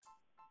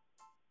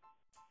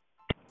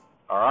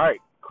All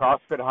right.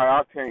 CrossFit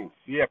High Octane,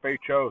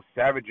 CFHO,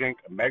 Savage Inc.,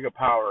 Mega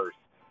Powers,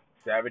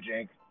 Savage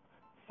Inc.,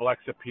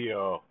 Flex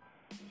Appeal,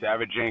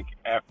 Savage Inc.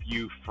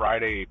 FU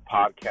Friday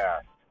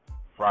podcast,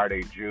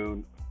 Friday,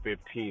 June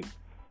 15th,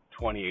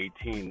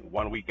 2018,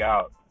 1 week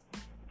out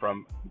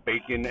from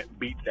Bacon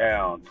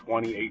Beatdown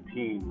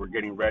 2018. We're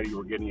getting ready,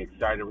 we're getting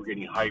excited, we're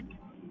getting hyped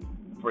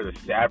for the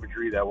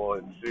savagery that will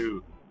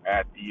ensue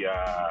at the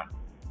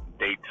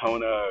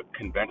Daytona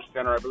Convention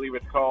Center, I believe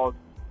it's called,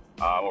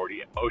 or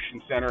the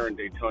Ocean Center in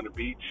Daytona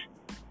Beach.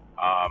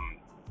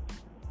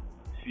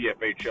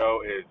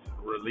 CFHO is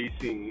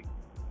releasing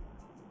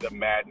the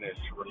madness,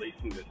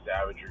 releasing the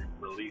savagery,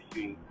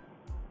 releasing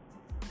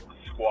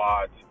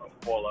squads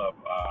full of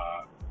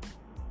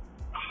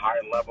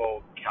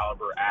high-level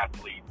caliber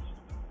athletes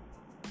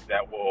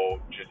that will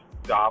just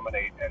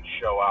dominate and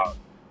show out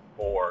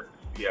for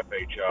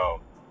CFHO.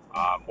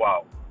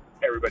 Well,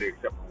 everybody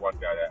except for one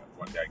guy,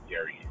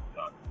 Gary, he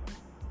sucks.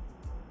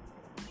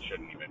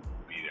 Shouldn't even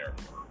be there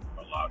or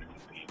allowed to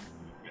compete.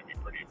 It's going to be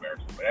pretty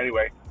embarrassing. But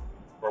anyway,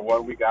 we're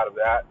 1 week out of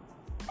that.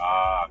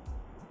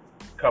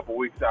 Couple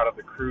weeks out of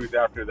the cruise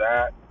after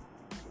that.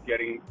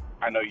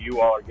 I know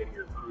you all are getting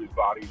your cruise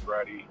bodies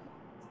ready.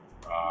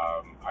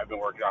 I've been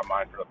working on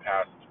mine for the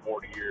past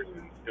 40 years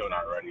and still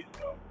not ready,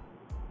 so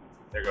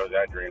there goes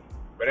that dream.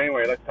 But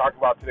anyway, let's talk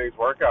about today's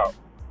workout.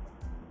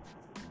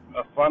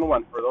 A fun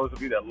one for those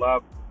of you that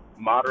love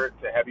moderate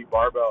to heavy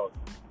barbells,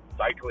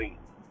 cycling.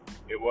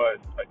 It was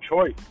a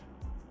choice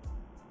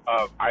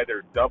of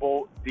either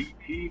double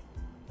DT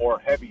or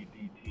heavy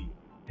DT,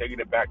 taking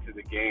it back to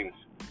the games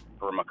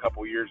from a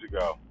couple years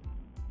ago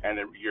and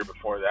the year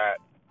before that.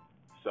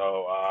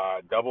 So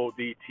double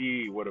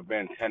DT would have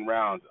been 10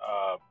 rounds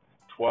of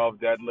 12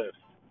 deadlifts,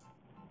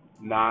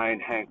 9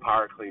 hang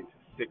power cleans,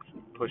 6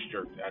 push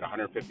jerks at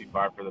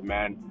 155 for the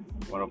men,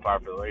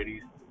 105 for the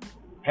ladies.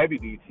 Heavy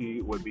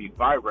DT would be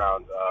 5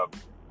 rounds of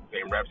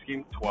same rep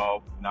scheme,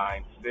 12,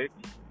 9, 6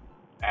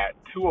 at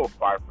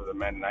 205 for the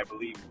men, and I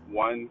believe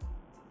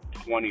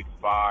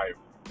 125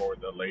 for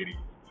the ladies.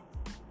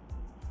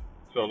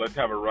 So let's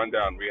have a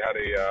rundown. We had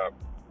a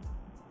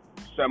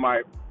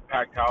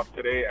semi-packed house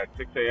today at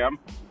 6 a.m.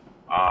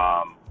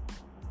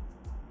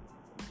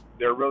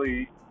 There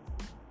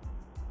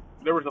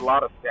was a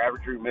lot of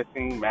savagery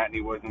missing.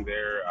 Matney wasn't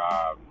there.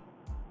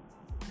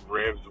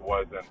 Ribs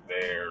wasn't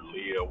there.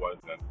 Leah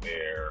wasn't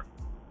there.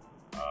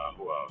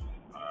 Who else?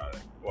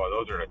 Well,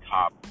 those are the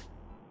top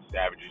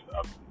savages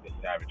of the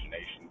Savage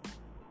Nation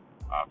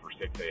for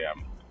 6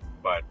 a.m.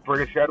 But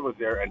British Ed was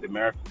there and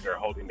Damaris was there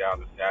holding down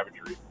the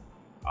savagery.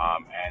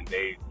 And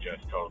they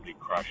just totally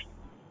crushed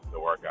the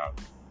workout.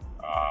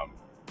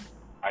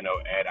 I know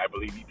Ed, I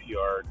believe he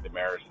PR'd,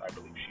 Damaris, I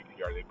believe she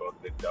PR'd, they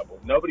both did double.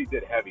 Nobody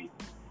did heavy.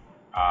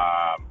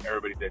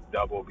 Everybody did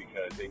double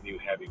because they knew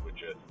heavy it would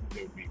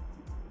be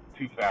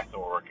too fast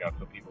of a workout,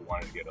 so people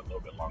wanted to get a little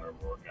bit longer of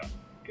a workout,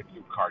 get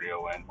some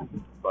cardio in.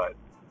 But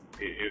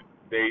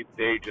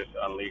they just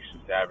unleashed the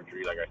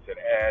savagery. Like I said,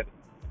 Ed,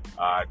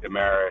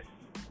 Damaris,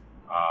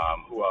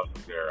 who else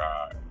was there?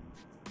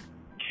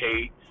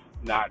 Kate,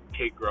 not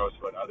Kate Gross,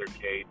 but other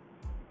Kate.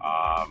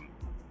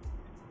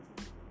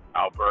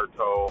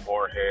 Alberto,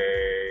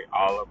 Jorge,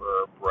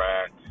 Oliver,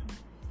 Brett,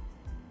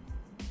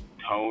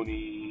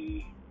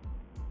 Tony,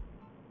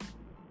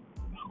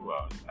 who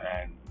else?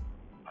 And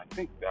I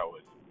think that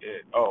was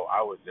it. Oh,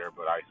 I was there,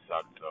 but I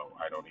sucked, so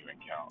I don't even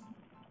count.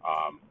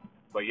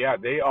 But yeah,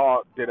 they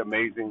all did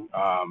amazing.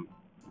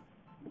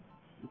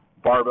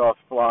 Barbells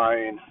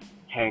flying,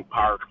 hang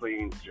power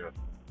cleans, just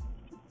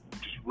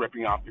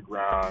ripping off the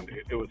ground.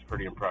 It was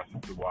pretty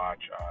impressive to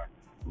watch.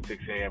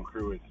 6 a.m.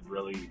 crew is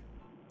really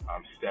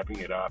stepping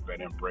it up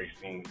and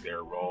embracing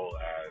their role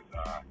as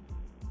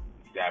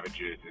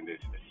savages in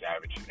this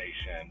savage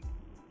nation.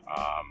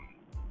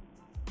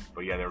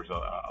 But yeah, there was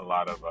a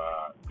lot of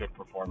good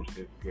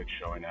performances, good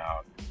showing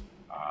out.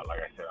 Like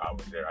I said, I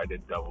was there. I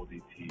did double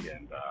DT,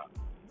 and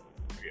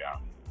yeah,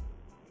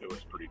 it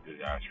was pretty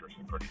disastrous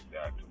and pretty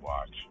sad to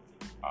watch.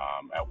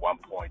 At one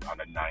point on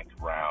the 9th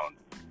round,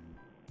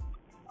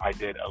 I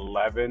did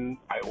 11.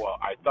 I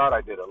thought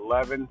I did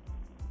 11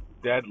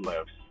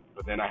 deadlifts,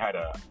 but then I had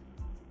to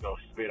go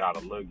spit out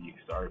a loogie.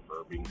 Sorry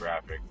for being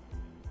graphic.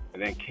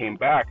 And then came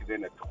back and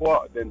did a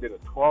 12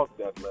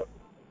 deadlift,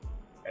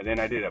 and then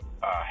I did a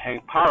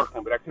hang power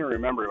clean. But I couldn't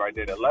remember if I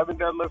did 11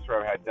 deadlifts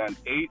or I had done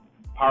 8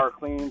 power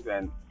cleans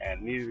and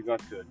needed to go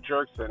to a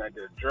jerk. So then I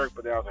did a jerk,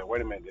 but then I was like, wait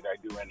a minute, did I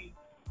do any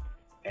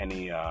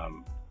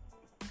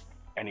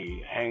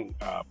hang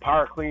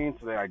power cleans?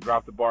 So then I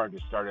dropped the bar and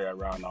just started that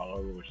round all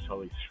over, which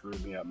totally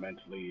screwed me up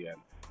mentally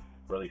and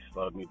really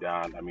slowed me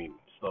down. I mean,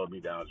 slowed me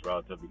down is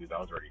relative because I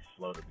was already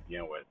slow to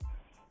begin with,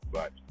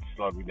 but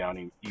slowed me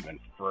down even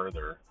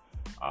further,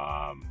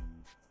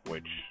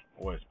 which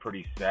was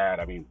pretty sad.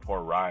 I mean,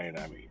 poor Ryan.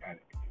 I mean,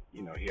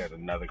 he has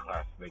another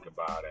class to think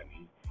about, and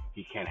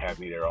he can't have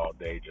me there all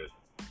day just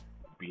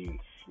being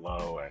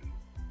slow and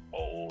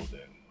old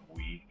and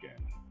weak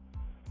and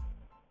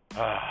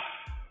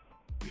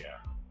yeah,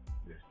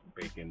 this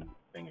Bacon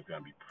thing is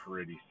going to be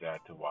pretty sad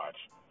to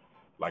watch.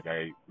 Like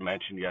I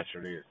mentioned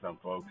yesterday to some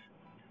folks,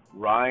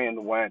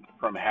 Ryan went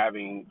from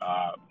having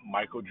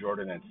Michael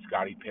Jordan and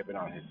Scottie Pippen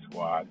on his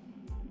squad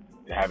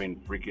to having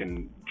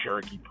freaking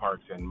Cherokee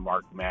Parks and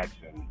Mark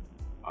Madsen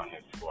on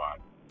his squad.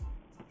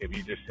 If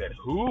you just said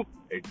who,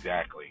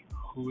 exactly,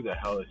 who the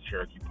hell is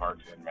Cherokee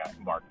Parks and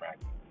Mark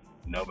Madsen?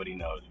 Nobody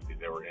knows because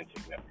they were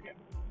insignificant.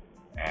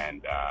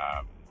 And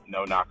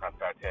no knock on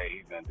Fateh,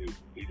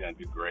 he's gonna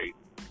do great.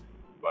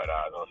 But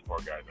those poor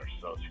guys are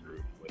so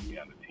screwed with me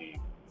on the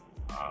team.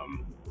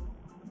 Um,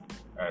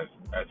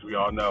 as we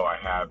all know, I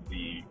have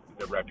the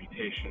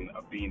reputation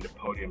of being the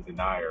podium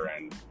denier,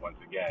 and once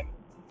again,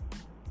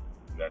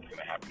 that's going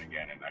to happen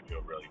again, and I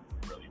feel really,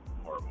 really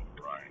horrible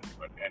for Ryan.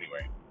 But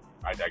anyway,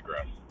 I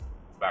digress.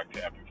 Back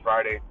to Epic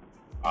Friday.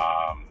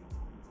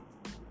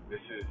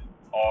 This is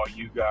all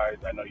you guys.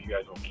 I know you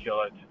guys will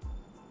kill it.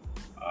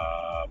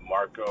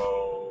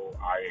 Marco,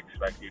 I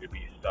expect you to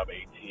be sub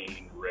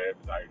 18.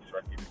 Ribs, I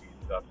expect you to be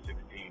sub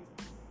 16.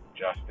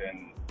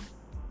 Justin,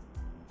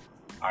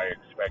 I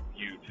expect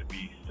you to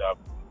be sub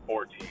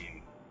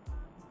 14.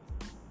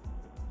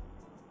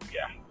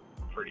 Yeah,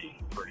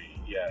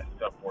 yeah,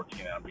 sub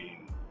 14. I'm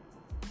being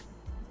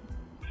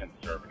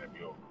conservative.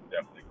 You'll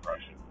definitely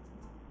crush it.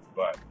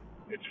 But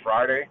it's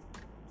Friday.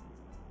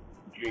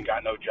 You ain't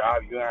got no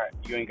job.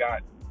 You ain't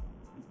got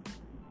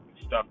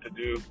stuff to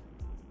do.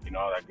 You know,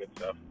 all that good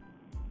stuff.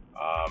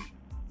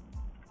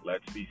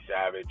 Let's be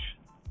savage.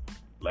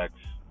 Let's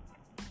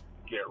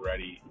get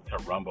ready to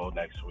rumble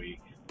next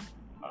week.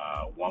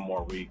 One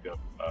more week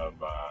of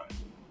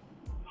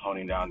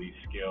honing down these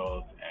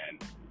skills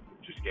and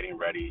just getting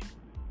ready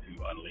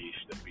to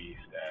unleash the beast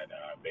at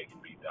Bacon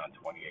Beatdown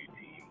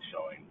 2018,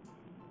 showing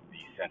the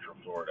Central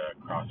Florida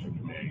CrossFit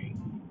community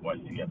what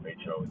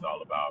CFHO is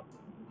all about.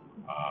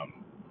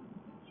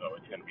 So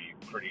it's going to be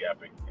pretty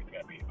epic. It's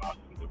going to be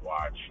awesome to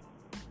watch.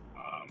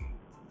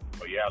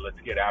 But yeah, let's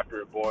get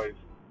after it, boys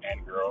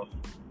and girls.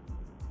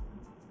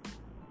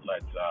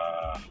 Let's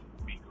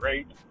be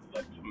great.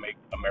 Let's make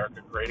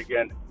America great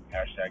again.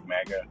 Hashtag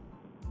MAGA.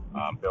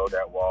 Build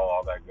that wall,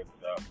 all that good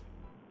stuff.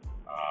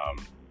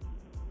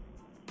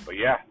 But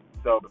yeah,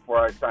 so before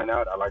I sign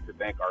out, I'd like to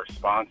thank our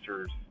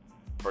sponsors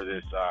for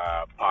this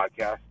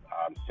podcast.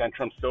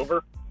 Centrum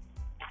Silver,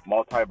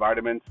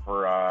 multivitamins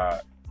for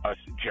us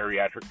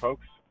geriatric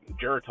folks.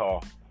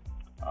 Geritol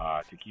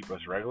to keep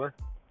us regular.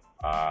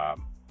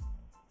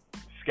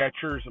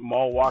 Skechers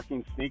mall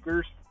walking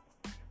sneakers.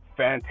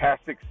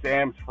 Fantastic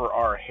Sam's for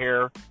our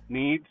hair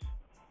needs.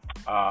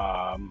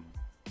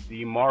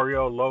 The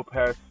Mario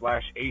Lopez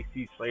 /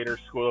 AC Slater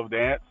School of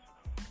Dance.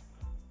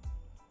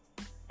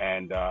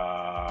 And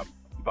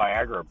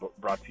Viagra,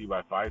 brought to you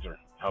by Pfizer,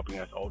 helping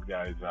us old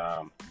guys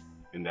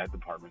in that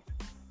department.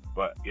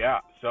 But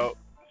yeah, so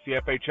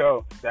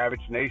CFHO,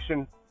 Savage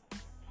Nation,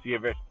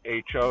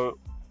 CFHO,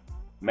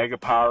 Mega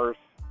Powers,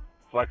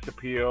 Flex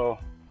Appeal,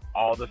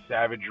 all the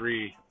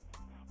savagery,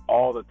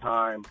 all the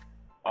time,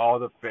 all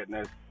the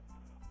fitness,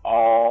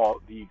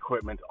 all the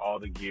equipment, all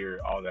the gear,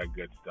 all that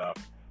good stuff.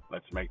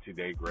 Let's make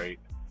today great.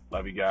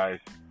 Love you guys.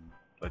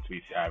 Let's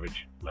be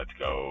savage. Let's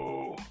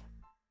go.